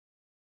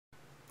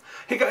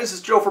Hey guys,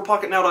 it's Joe for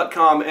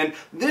Pocketnow.com, and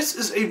this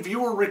is a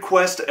viewer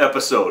request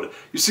episode.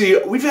 You see,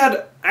 we've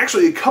had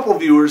actually a couple of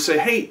viewers say,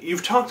 hey,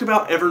 you've talked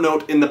about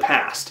Evernote in the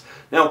past.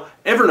 Now,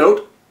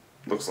 Evernote,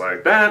 looks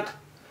like that,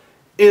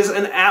 is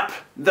an app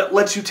that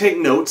lets you take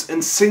notes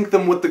and sync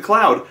them with the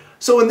cloud.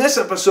 So in this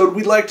episode,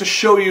 we'd like to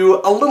show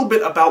you a little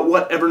bit about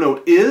what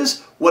Evernote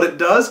is, what it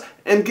does,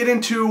 and get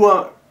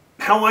into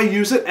how I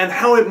use it and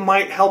how it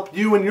might help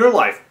you in your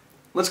life.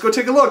 Let's go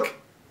take a look.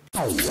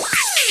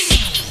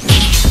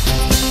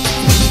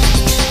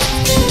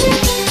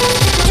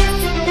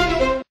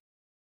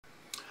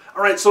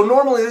 Alright, so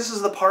normally this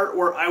is the part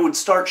where I would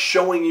start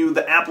showing you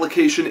the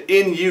application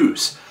in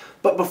use.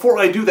 But before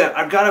I do that,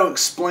 I've got to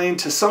explain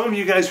to some of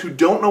you guys who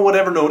don't know what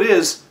Evernote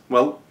is,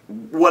 well,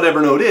 what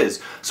Evernote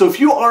is. So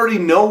if you already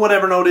know what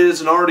Evernote is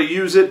and already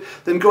use it,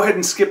 then go ahead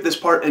and skip this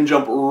part and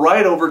jump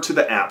right over to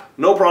the app.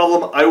 No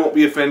problem, I won't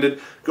be offended.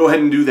 Go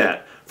ahead and do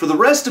that. For the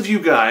rest of you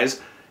guys,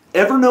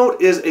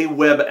 Evernote is a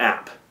web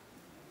app.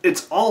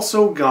 It's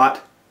also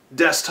got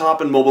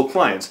desktop and mobile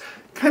clients,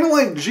 kind of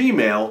like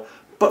Gmail,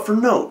 but for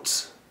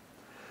notes.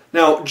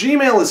 Now,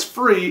 Gmail is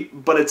free,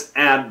 but it's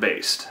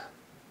ad-based.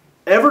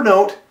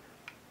 Evernote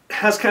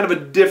has kind of a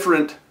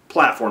different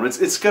platform.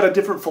 It's got a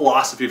different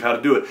philosophy of how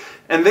to do it,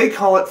 and they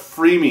call it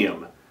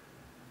freemium.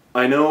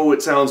 I know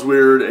it sounds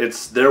weird,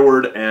 it's their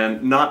word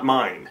and not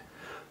mine.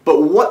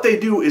 But what they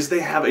do is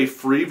they have a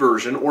free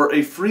version or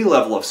a free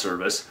level of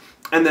service,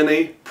 and then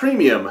a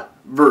premium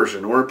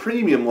version or a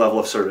premium level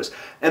of service.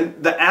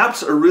 And the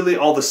apps are really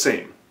all the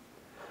same.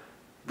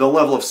 The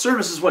level of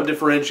service is what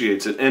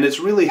differentiates it, and it's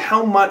really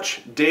how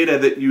much data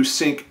that you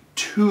sync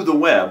to the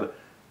web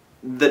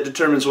that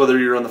determines whether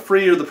you're on the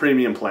free or the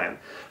premium plan.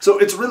 So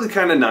it's really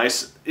kind of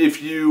nice.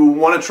 If you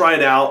want to try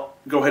it out,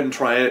 go ahead and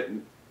try it.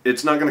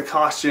 It's not going to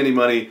cost you any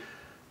money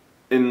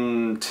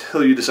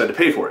until you decide to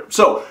pay for it.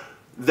 So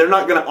they're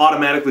not going to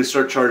automatically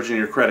start charging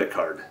your credit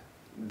card.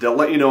 They'll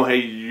let you know, hey,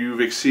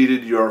 you've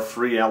exceeded your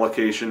free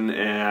allocation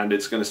and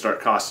it's going to start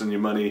costing you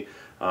money.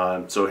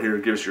 So here,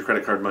 give us your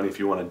credit card money if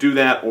you want to do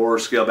that or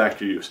scale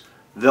back your use.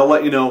 They'll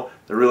let you know.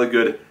 They're really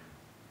good.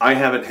 I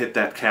haven't hit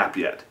that cap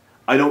yet.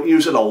 I don't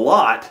use it a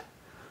lot,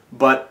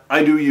 but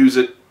I do use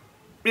it,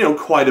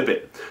 quite a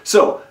bit.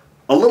 So,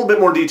 a little bit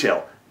more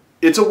detail.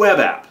 It's a web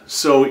app,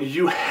 so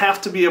you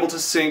have to be able to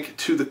sync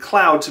to the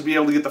cloud to be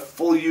able to get the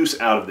full use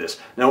out of this.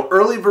 Now,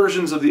 early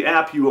versions of the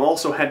app, you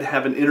also had to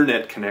have an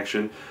internet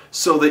connection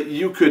so that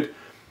you could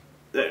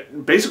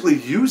basically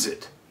use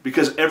it,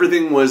 because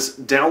everything was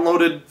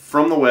downloaded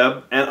from the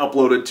web and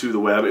uploaded to the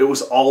web. It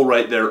was all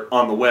right there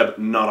on the web,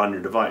 not on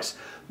your device.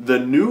 The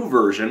new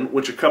version,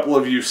 which a couple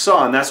of you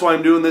saw, and that's why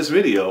I'm doing this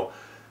video,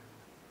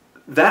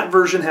 that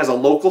version has a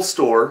local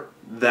store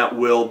that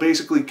will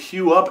basically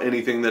queue up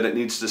anything that it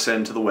needs to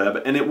send to the web,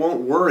 and it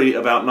won't worry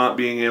about not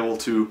being able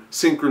to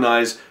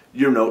synchronize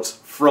your notes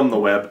from the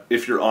web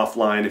if you're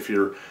offline, if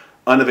you're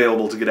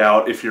unavailable to get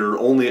out, if you're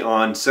only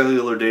on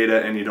cellular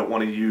data and you don't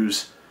want to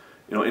use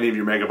any of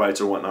your megabytes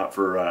or whatnot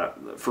for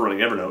running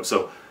Evernote.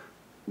 So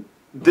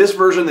this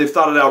version, they've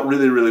thought it out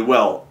really, really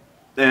well.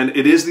 And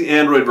it is the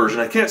Android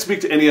version. I can't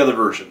speak to any other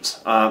versions.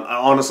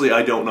 Honestly,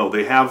 I don't know.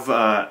 They have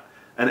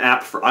an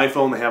app for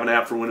iPhone. They have an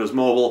app for Windows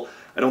Mobile.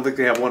 I don't think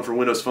they have one for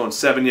Windows Phone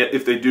 7 yet.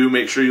 If they do,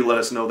 make sure you let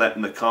us know that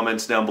in the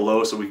comments down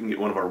below so we can get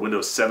one of our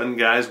Windows 7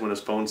 guys, Windows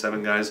Phone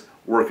 7 guys,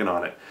 working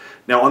on it.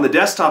 Now, on the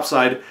desktop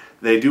side,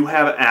 they do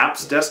have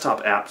apps,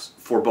 desktop apps,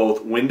 for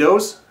both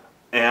Windows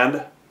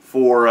and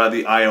for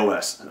the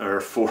iOS,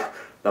 or for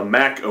the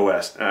Mac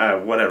OS,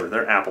 whatever,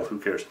 they're Apple, who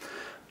cares.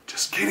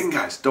 Just kidding,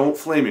 guys, don't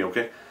flame me,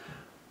 okay?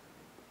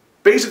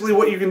 Basically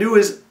what you can do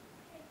is,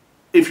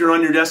 if you're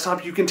on your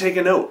desktop, you can take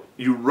a note.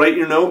 You write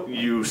your note,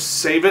 you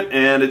save it,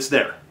 and it's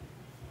there.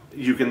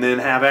 You can then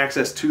have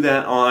access to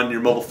that on your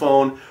mobile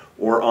phone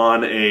or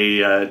on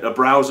a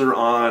browser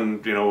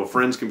on a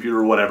friend's computer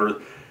or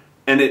whatever,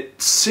 and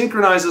it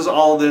synchronizes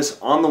all of this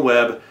on the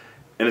web,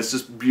 and it's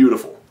just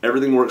beautiful.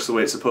 Everything works the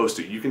way it's supposed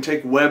to. You can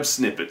take web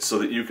snippets so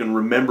that you can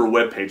remember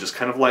web pages,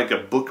 kind of like a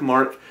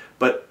bookmark,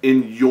 but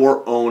in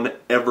your own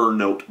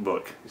Evernote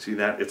book. You see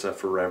that? It's a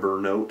forever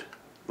note.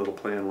 Little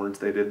play on words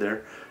they did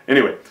there.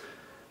 Anyway,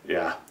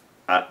 yeah,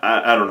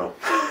 I don't know.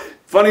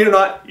 Funny or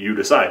not, you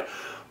decide.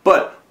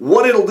 But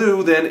what it'll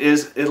do then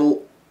is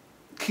it'll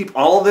keep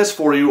all of this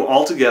for you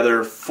all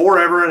together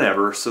forever and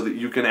ever so that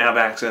you can have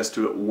access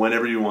to it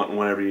whenever you want and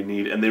whenever you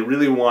need. And they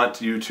really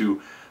want you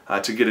to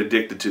get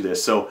addicted to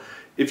this. So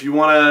if you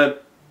want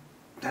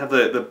to have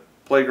the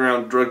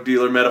playground drug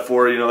dealer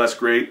metaphor, that's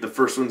great. The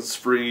first one's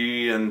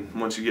free, and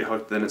once you get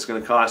hooked, then it's going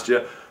to cost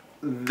you.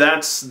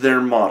 That's their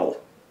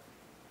model.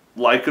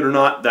 Like it or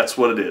not, that's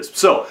what it is.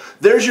 So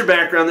there's your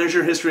background, there's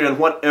your history on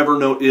what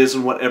Evernote is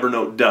and what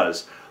Evernote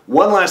does.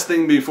 One last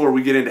thing before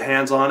we get into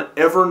hands-on,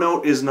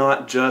 Evernote is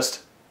not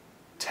just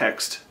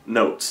text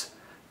notes.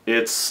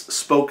 It's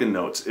spoken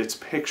notes, it's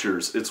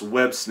pictures, it's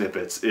web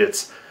snippets,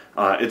 it's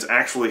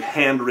actually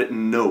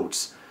handwritten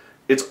notes.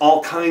 It's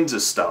all kinds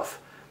of stuff,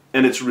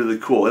 and it's really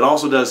cool. It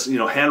also does,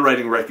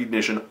 handwriting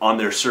recognition on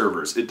their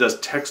servers. It does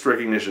text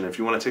recognition. If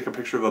you want to take a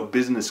picture of a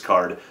business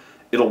card,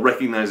 it'll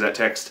recognize that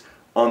text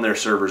on their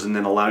servers and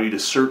then allow you to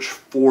search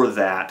for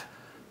that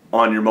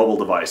on your mobile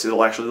device.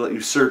 It'll actually let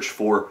you search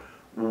for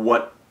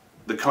what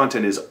the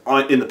content is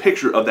in the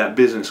picture of that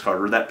business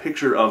card, or that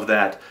picture of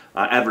that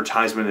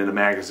advertisement in a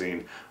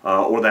magazine,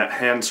 or that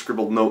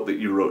hand-scribbled note that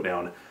you wrote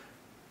down.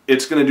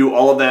 It's going to do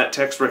all of that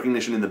text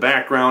recognition in the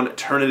background,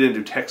 turn it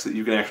into text that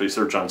you can actually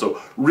search on.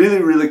 So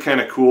really, really kind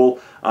of cool.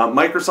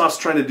 Microsoft's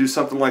trying to do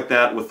something like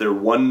that with their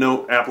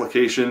OneNote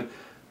application.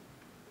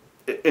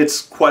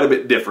 It's quite a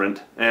bit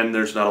different, and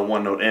there's not a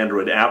OneNote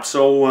Android app,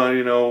 so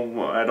you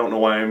know, I don't know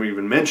why I'm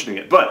even mentioning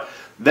it. But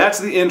that's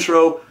the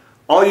intro.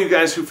 All you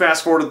guys who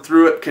fast forwarded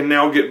through it can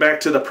now get back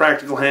to the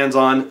practical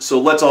hands-on,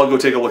 so let's all go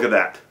take a look at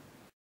that.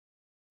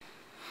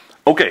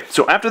 Okay,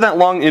 so after that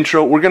long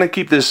intro, we're going to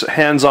keep this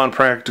hands-on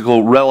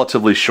practical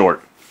relatively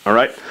short.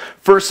 Alright?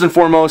 First and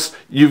foremost,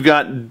 you've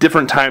got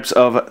different types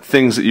of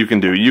things that you can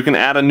do. You can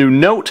add a new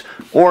note,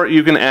 or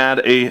you can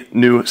add a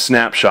new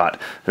snapshot.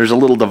 There's a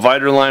little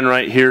divider line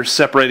right here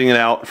separating it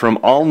out from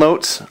all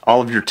notes,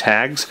 all of your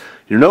tags,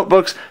 your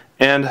notebooks,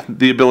 and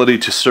the ability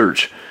to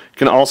search. You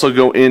can also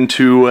go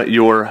into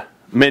your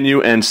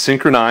menu and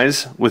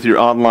synchronize with your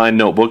online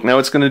notebook. Now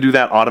it's going to do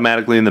that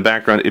automatically in the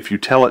background if you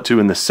tell it to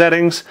in the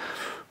settings,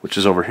 which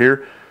is over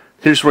here.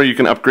 Here's where you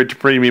can upgrade to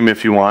premium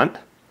if you want.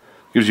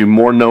 Gives you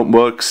more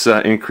notebooks,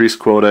 increased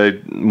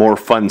quota, more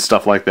fun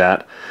stuff like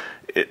that.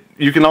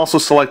 You can also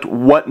select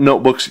what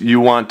notebooks you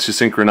want to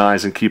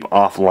synchronize and keep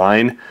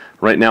offline.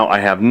 Right now I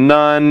have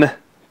none,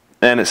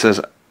 and it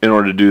says in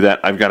order to do that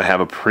I've got to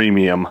have a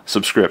premium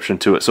subscription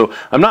to it. So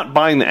I'm not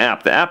buying the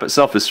app. The app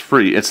itself is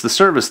free. It's the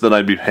service that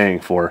I'd be paying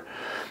for.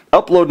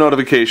 Upload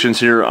notifications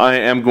here. I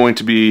am going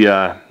to be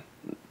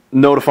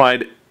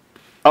notified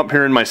up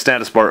here in my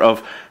status bar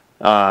of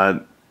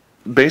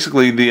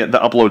basically the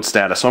upload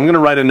status. So I'm going to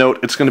write a note.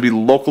 It's going to be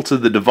local to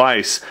the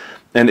device,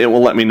 and it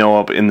will let me know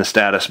up in the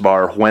status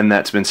bar when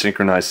that's been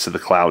synchronized to the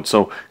cloud.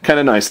 So kind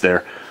of nice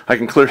there. I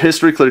can clear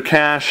history, clear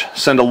cache,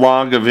 send a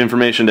log of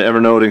information to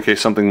Evernote in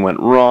case something went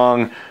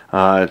wrong.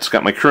 It's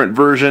got my current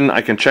version. I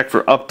can check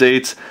for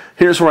updates.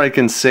 Here's where I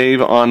can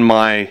save on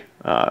my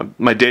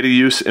my data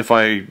use. If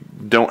I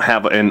don't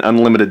have an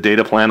unlimited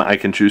data plan, I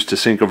can choose to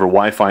sync over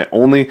Wi-Fi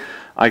only.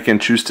 I can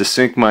choose to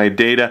sync my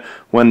data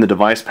when the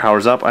device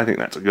powers up. I think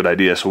that's a good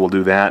idea, so we'll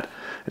do that.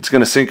 It's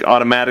going to sync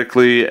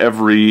automatically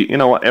every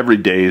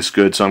day is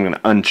good, so I'm going to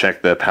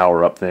uncheck the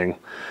power up thing.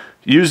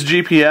 Use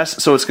GPS,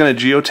 so it's going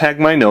to geotag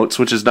my notes,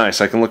 which is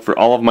nice. I can look for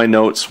all of my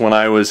notes when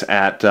I was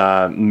at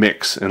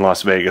Mix in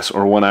Las Vegas,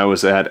 or when I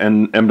was at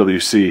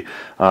MWC,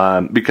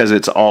 because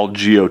it's all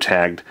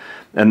geotagged.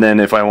 And then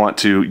if I want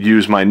to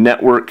use my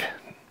network,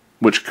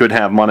 which could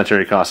have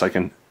monetary costs, I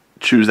can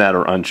choose that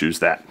or unchoose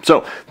that.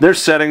 So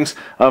there's settings.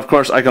 Of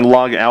course, I can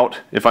log out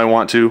if I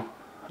want to,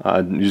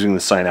 using the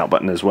sign out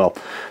button as well.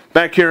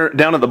 Back here,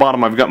 down at the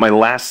bottom, I've got my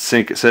last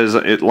sync. It says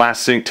it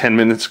last synced 10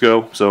 minutes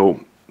ago,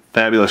 so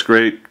fabulous,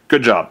 great,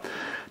 good job.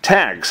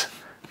 Tags.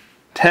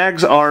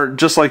 Tags are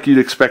just like you'd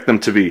expect them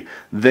to be.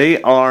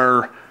 They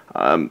are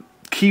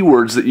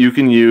keywords that you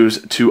can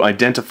use to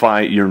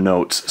identify your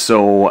notes.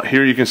 So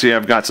here you can see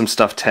I've got some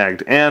stuff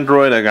tagged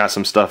Android, I got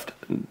some stuff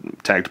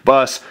tagged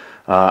Bus,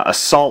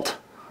 Assault,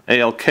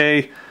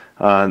 ALK,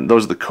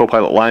 those are the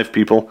Copilot Live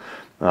people,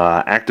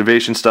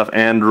 activation stuff,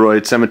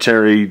 Android,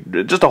 Cemetery,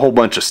 just a whole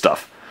bunch of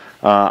stuff.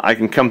 I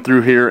can come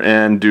through here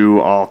and do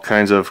all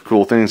kinds of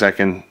cool things. I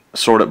can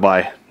sort it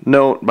by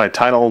note, by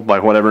title, by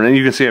whatever, and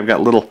you can see I've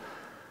got little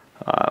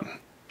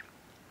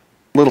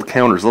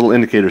counters, little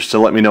indicators to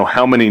let me know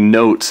how many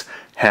notes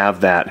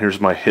have that.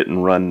 Here's my hit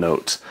and run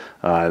notes,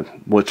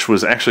 which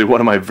was actually one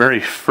of my very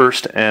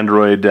first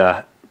Android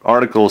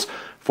articles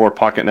for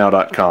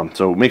Pocketnow.com.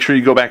 So make sure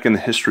you go back in the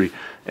history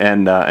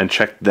and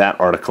check that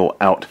article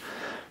out.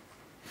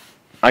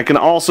 I can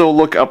also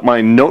look up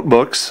my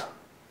notebooks.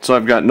 So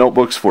I've got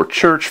notebooks for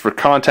church, for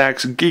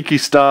contacts, geeky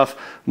stuff,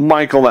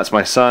 Michael, that's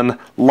my son,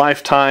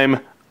 lifetime,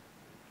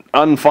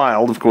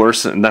 unfiled, of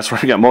course, and that's where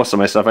I got most of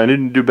my stuff. I need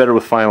to do better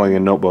with filing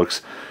in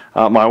notebooks.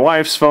 My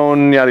wife's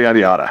phone, yada yada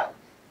yada.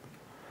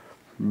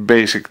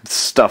 Basic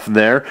stuff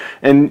there.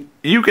 And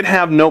you can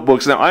have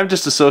notebooks. Now, I've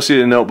just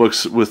associated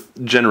notebooks with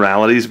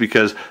generalities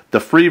because the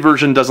free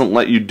version doesn't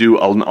let you do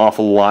an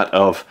awful lot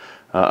of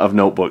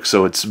notebooks,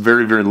 so it's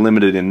very, very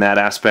limited in that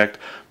aspect.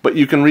 But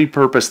you can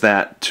repurpose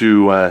that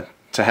to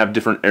have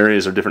different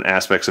areas or different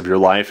aspects of your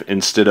life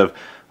instead of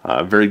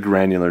very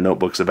granular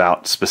notebooks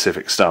about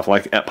specific stuff.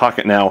 Like at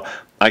Pocketnow,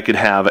 I could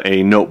have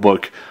a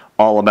notebook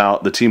all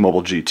about the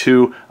T-Mobile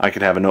G2. I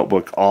could have a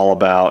notebook all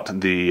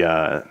about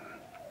the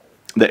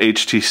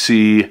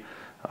HTC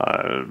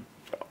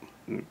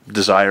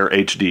Desire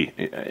HD,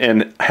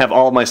 and have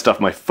all my stuff,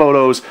 my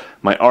photos,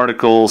 my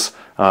articles,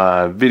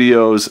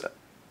 videos,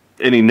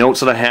 any notes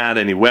that I had,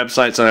 any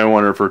websites that I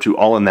want to refer to,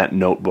 all in that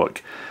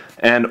notebook.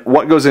 And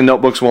what goes in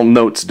notebooks? Well,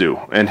 notes do.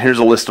 And here's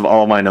a list of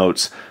all of my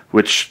notes,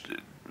 which,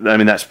 I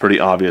mean, that's pretty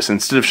obvious.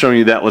 Instead of showing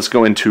you that, let's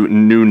go into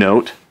New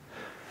Note.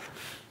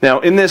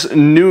 Now, in this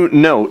New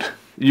Note,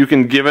 you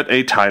can give it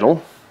a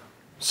title.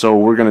 So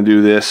we're going to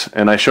do this,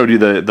 and I showed you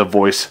the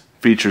voice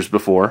features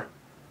before.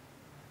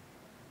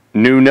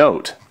 New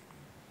Note.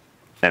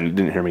 and it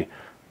didn't hear me.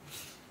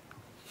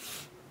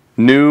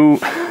 New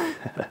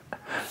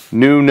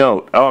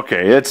note.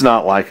 Okay, it's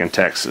not liking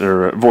text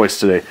or voice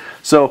today.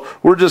 So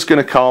we're just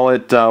going to call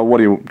it, what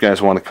do you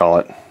guys want to call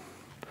it?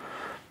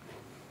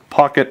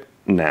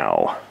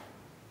 Pocketnow.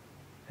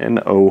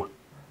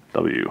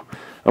 N-O-W.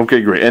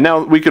 Okay, great. And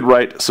now we could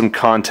write some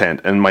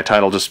content, and my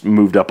title just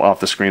moved up off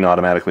the screen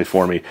automatically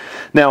for me.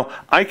 Now,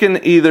 I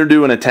can either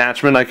do an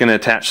attachment, I can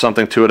attach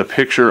something to it, a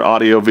picture,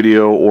 audio,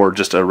 video, or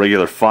just a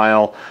regular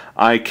file.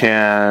 I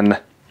can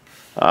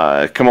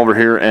come over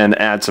here and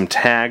add some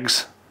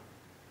tags.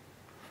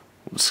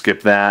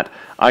 Skip that.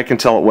 I can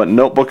tell it what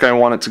notebook I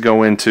want it to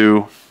go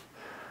into,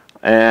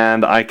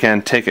 and I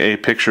can take a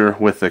picture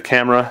with the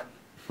camera,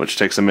 which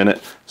takes a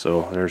minute.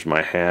 So there's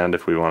my hand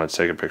if we want to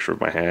take a picture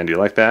of my hand. You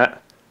like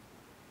that?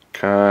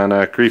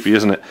 Kinda creepy,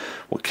 isn't it?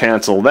 We'll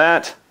cancel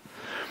that.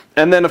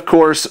 And then of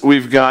course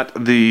we've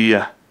got the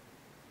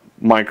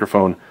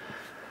microphone.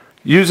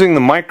 Using the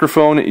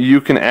microphone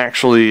you can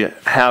actually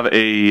have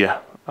a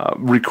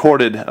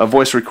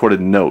voice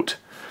recorded note.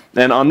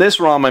 And on this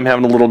ROM I'm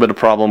having a little bit of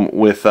problem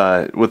with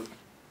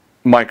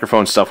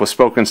microphone stuff, with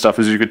spoken stuff,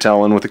 as you could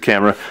tell, and with the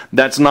camera.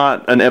 That's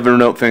not an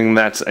Evernote thing,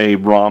 that's a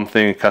ROM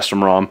thing, a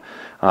custom ROM.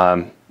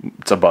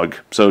 It's a bug,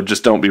 so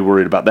just don't be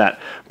worried about that.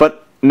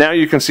 But now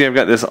you can see I've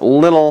got this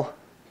little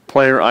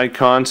player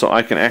icon, so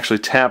I can actually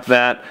tap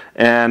that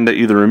and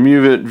either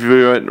remove it,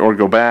 view it, or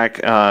go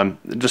back.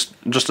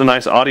 Just a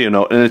nice audio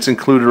note, and it's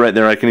included right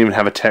there. I can even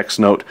have a text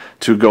note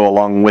to go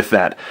along with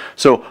that.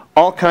 So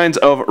all kinds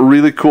of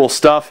really cool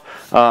stuff.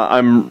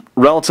 I'm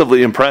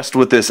relatively impressed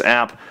with this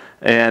app,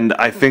 and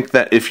I think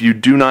that if you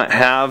do not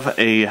have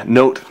a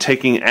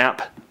note-taking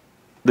app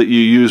that you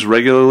use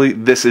regularly,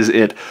 this is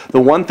it.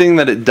 The one thing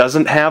that it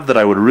doesn't have that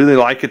I would really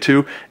like it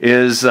to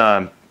is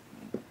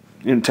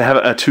to have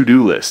a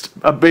to-do list,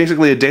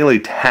 basically a daily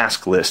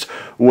task list,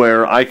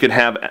 where I could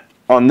have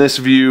on this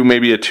view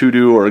maybe a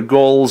to-do or a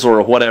goals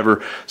or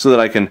whatever, so that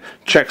I can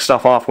check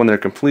stuff off when they're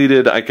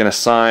completed. I can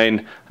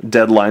assign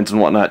deadlines and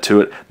whatnot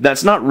to it.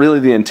 That's not really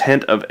the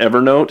intent of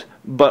Evernote,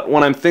 but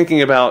when I'm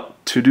thinking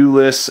about to-do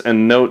lists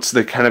and notes,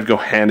 they kind of go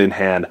hand in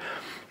hand.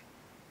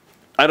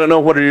 I don't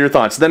know, what are your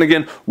thoughts? Then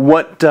again,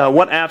 what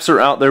apps are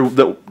out there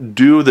that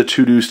do the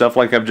to-do stuff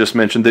like I've just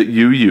mentioned that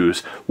you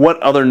use?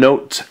 What other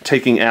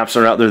note-taking apps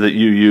are out there that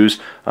you use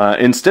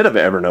instead of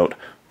Evernote?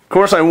 Of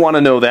course, I want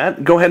to know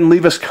that. Go ahead and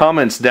leave us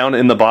comments down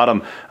in the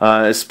bottom,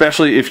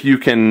 especially if you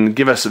can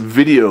give us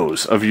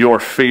videos of your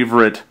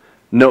favorite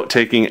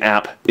note-taking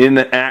app in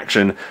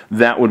action.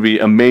 That would be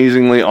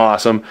amazingly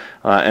awesome,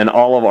 and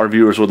all of our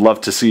viewers would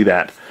love to see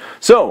that.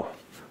 So,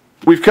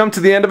 we've come to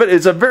the end of it.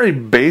 It's a very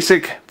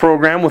basic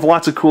program with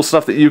lots of cool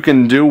stuff that you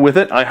can do with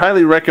it. I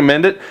highly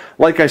recommend it.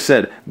 Like I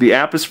said, the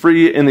app is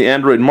free in the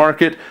Android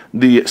market.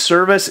 The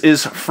service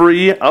is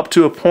free up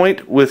to a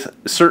point, with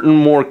certain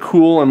more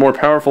cool and more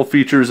powerful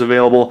features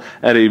available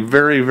at a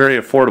very, very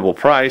affordable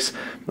price.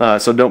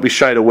 So don't be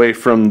shied away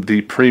from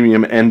the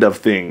premium end of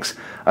things.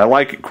 I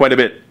like it quite a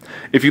bit.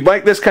 If you'd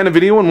like this kind of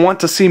video and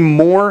want to see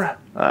more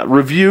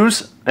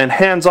reviews and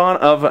hands-on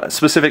of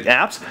specific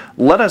apps,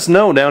 let us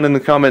know down in the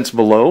comments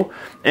below,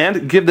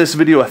 and give this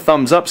video a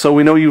thumbs up so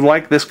we know you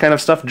like this kind of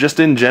stuff just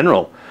in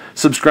general.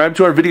 Subscribe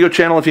to our video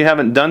channel if you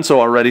haven't done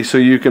so already, so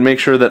you can make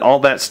sure that all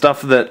that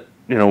stuff that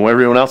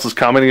everyone else is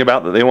commenting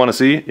about that they want to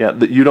see,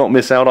 that you don't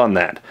miss out on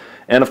that.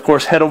 And of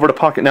course, head over to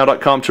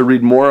Pocketnow.com to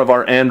read more of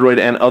our Android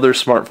and other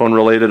smartphone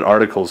related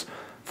articles.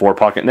 For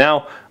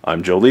Pocketnow,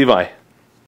 I'm Joe Levi.